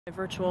A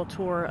virtual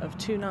tour of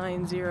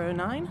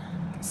 2909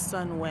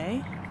 Sun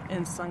Way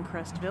in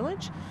Suncrest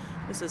Village.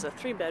 This is a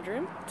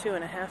 3-bedroom,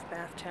 2.5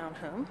 bath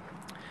townhome.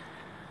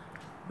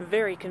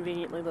 Very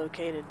conveniently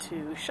located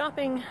to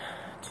shopping,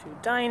 to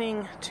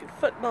dining, to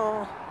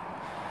football,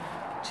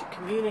 to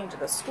commuting to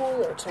the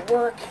school or to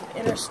work,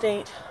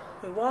 interstate.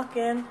 We walk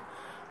in,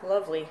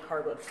 lovely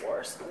hardwood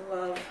floors. I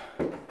love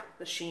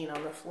the sheen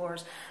on the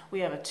floors.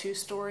 We have a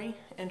 2-story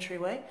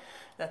entryway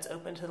that's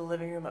open to the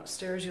living room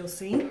upstairs, you'll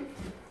see.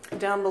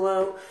 Down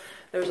below,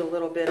 there's a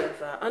little bit of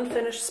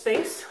unfinished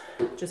space,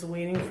 just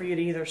waiting for you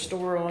to either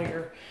store all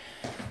your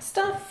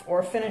stuff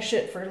or finish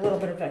it for a little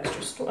bit of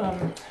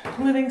extra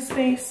living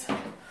space.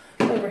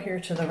 Over here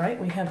to the right,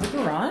 we have the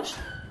garage.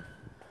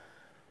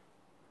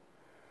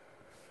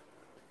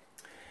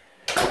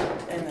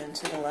 And then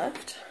to the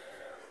left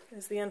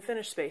is the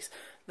unfinished space.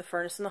 The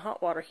furnace and the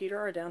hot water heater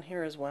are down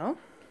here as well.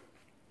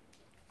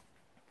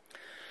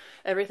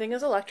 Everything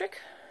is electric,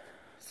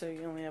 so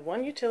you only have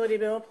one utility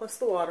bill plus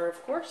the water,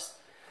 of course.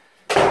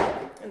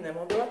 And then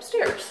we'll go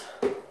upstairs.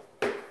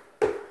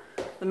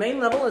 The main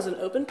level is an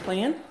open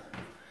plan.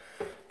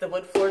 The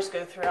wood floors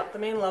go throughout the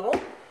main level.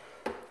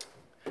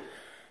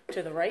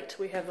 To the right,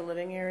 we have the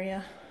living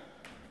area,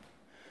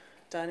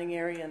 dining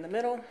area in the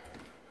middle.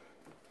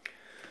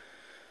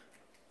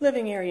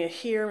 Living area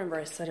here, remember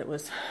I said it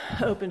was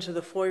open to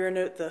the foyer.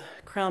 Note the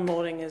crown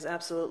molding is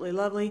absolutely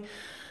lovely.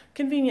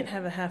 Convenient,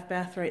 have a half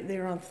bath right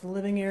there on the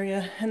living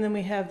area. And then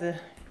we have the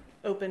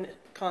open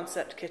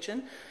concept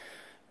kitchen.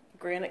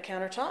 Granite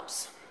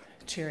countertops,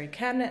 cherry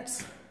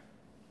cabinets.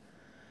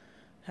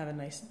 Have a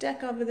nice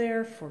deck over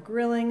there for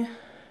grilling,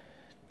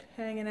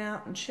 hanging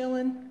out and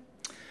chilling.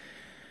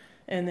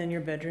 And then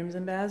your bedrooms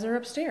and baths are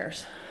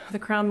upstairs. The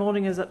crown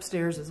molding is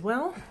upstairs as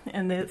well.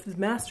 And the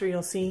master,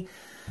 you'll see,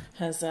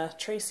 has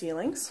tray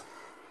ceilings.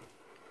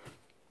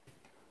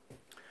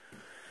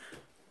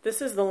 This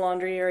is the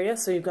laundry area,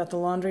 so you've got the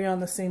laundry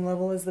on the same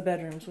level as the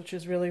bedrooms, which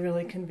is really,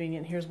 really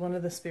convenient. Here's one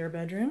of the spare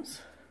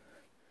bedrooms.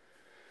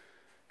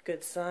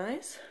 Good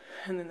size.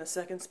 And then the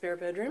second spare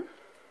bedroom.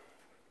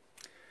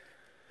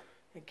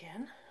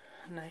 Again,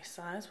 nice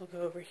size. We'll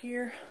go over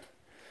here.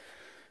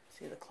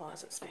 See the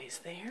closet space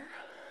there.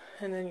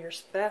 And then your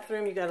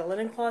bathroom, you got a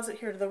linen closet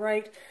here to the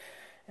right,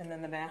 and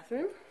then the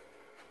bathroom.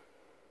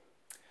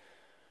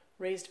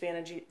 Raised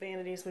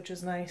vanities, which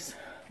is nice.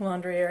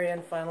 Laundry area,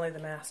 and finally the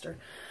master.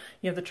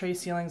 You have the tray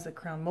ceilings, the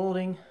crown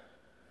molding.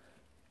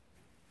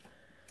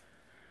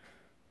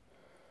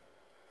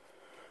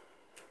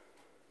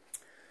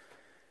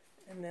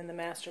 And then the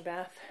master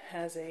bath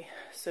has a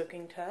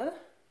soaking tub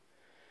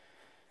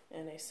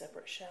and a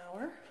separate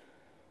shower.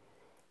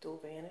 Dual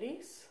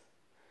vanities,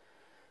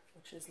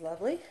 which is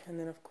lovely. And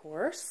then, of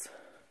course,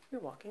 your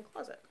walk-in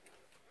closet.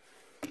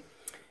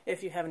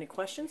 If you have any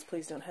questions,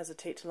 please don't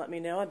hesitate to let me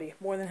know. I'd be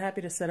more than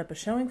happy to set up a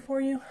showing for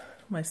you.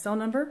 My cell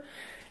number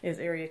is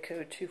area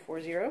code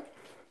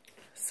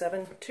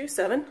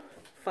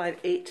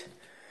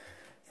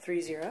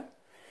 240-727-5830.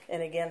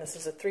 And again, this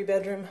is a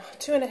 3-bedroom,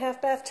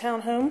 2.5 bath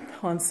townhome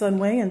on Sun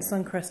Way in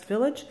Suncrest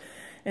Village,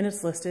 and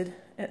it's listed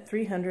at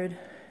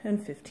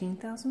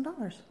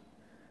 $315,000.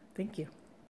 Thank you.